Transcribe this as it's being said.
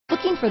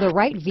Looking for the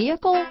right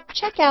vehicle?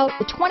 Check out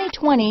the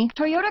 2020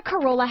 Toyota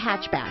Corolla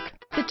Hatchback.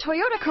 The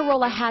Toyota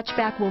Corolla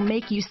Hatchback will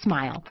make you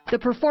smile. The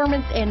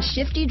performance and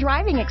shifty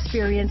driving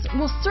experience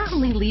will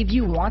certainly leave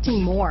you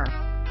wanting more.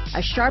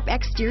 A sharp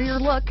exterior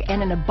look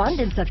and an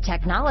abundance of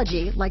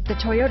technology like the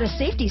Toyota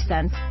Safety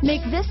Sense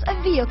make this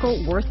a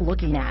vehicle worth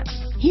looking at.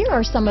 Here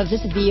are some of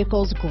this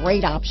vehicle's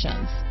great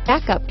options: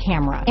 backup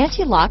camera,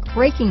 anti-lock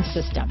braking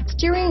system,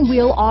 steering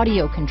wheel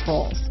audio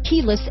controls,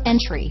 keyless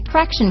entry,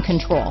 traction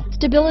control,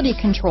 stability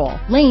control,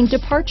 lane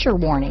departure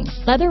warning,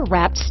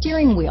 leather-wrapped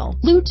steering wheel,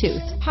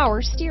 Bluetooth,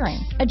 power steering,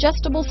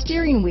 adjustable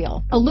steering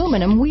wheel,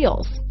 aluminum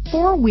wheels,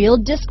 four-wheel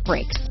disc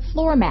brakes,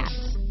 floor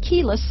mats,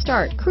 keyless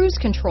start, cruise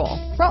control,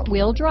 front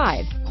wheel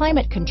drive,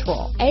 climate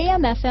control,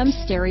 AM/FM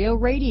stereo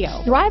radio.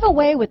 Drive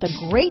away with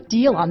a great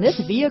deal on this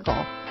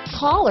vehicle.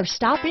 Call or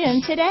stop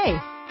in today.